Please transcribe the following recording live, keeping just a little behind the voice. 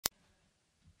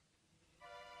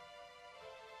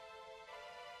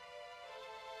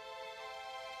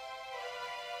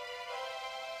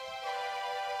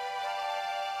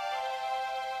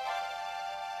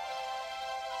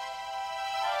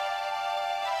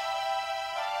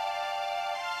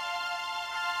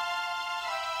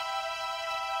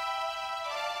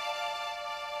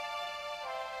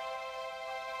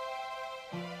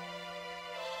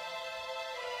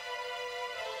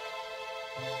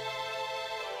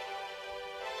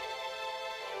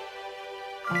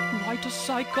Why does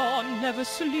Saigon never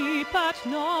sleep at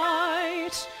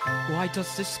night? Why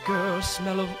does this girl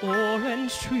smell of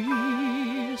orange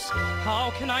trees?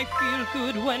 How can I feel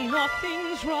good when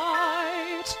nothing's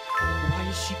right? Why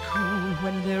is she cool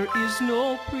when there is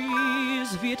no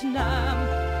breeze? Vietnam,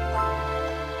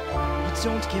 you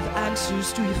don't give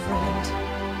answers to your friend.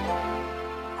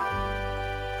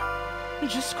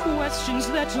 Just questions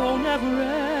that don't ever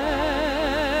end.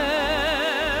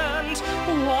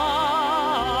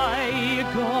 Why,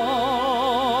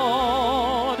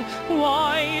 God,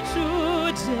 why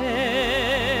today?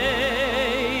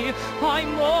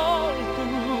 I'm all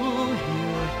through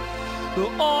here,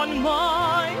 on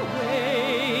my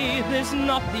way. There's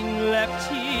nothing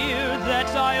left here that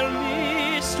I'll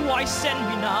miss. Why send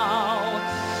me now,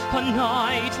 a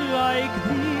night like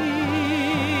this?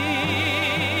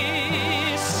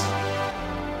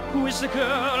 Who is the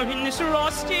girl in this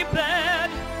rusty bed?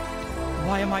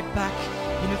 Why am I back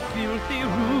in a filthy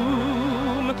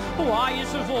room? Why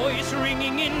is a voice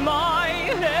ringing in my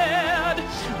head?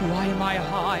 Why am I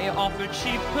high off a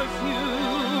cheap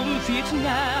perfume?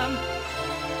 Vietnam,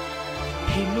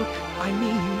 hey look, I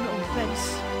mean you no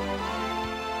offense,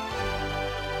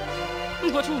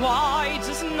 but why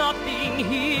does nothing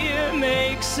here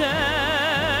make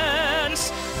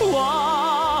sense?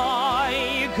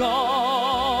 Why,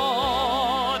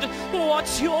 God,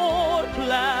 what's your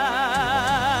plan?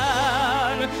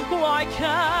 Why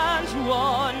can't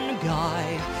one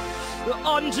guy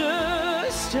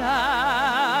understand?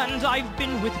 I've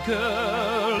been with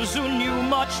girls who knew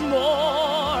much more.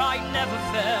 I never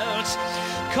felt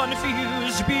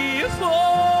confused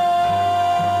before.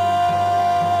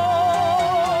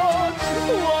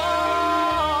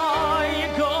 Why,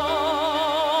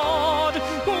 God,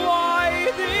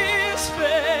 why this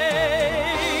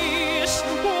face?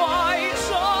 Why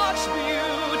such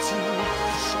beauty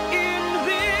in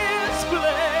this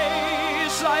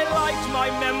place? I liked my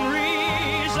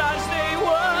memories as they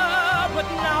were, but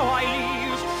now I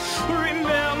leave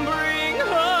remembering her.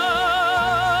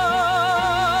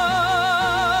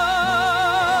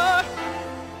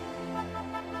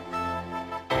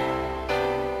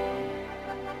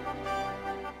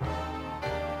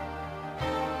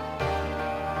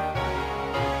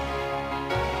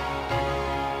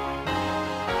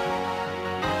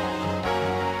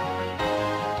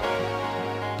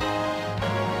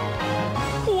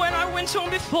 When I went home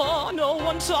before, no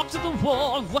one talked to the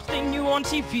wall. What they knew on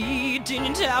TV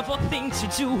didn't have a thing to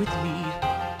do with me.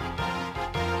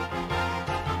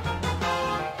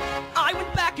 I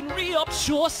went back and re-upped.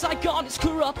 Sure, Saigon is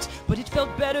corrupt, but it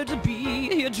felt better to be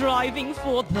here driving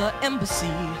for the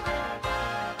embassy.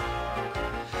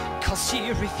 Cause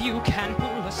here if you can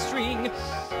pull a string,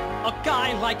 a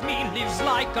guy like me lives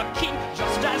like a king,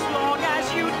 just as long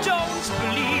as you don't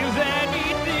believe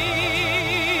anything.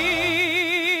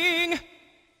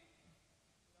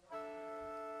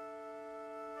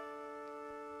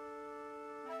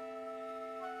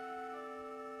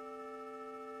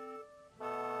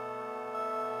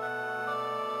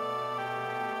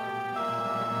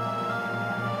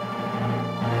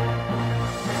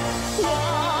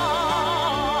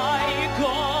 Why,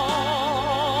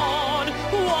 God,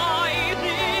 why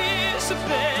this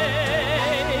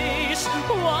face?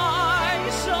 Why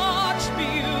such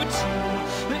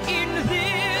beauty in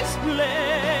this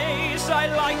place? I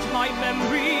liked my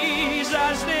memories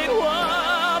as they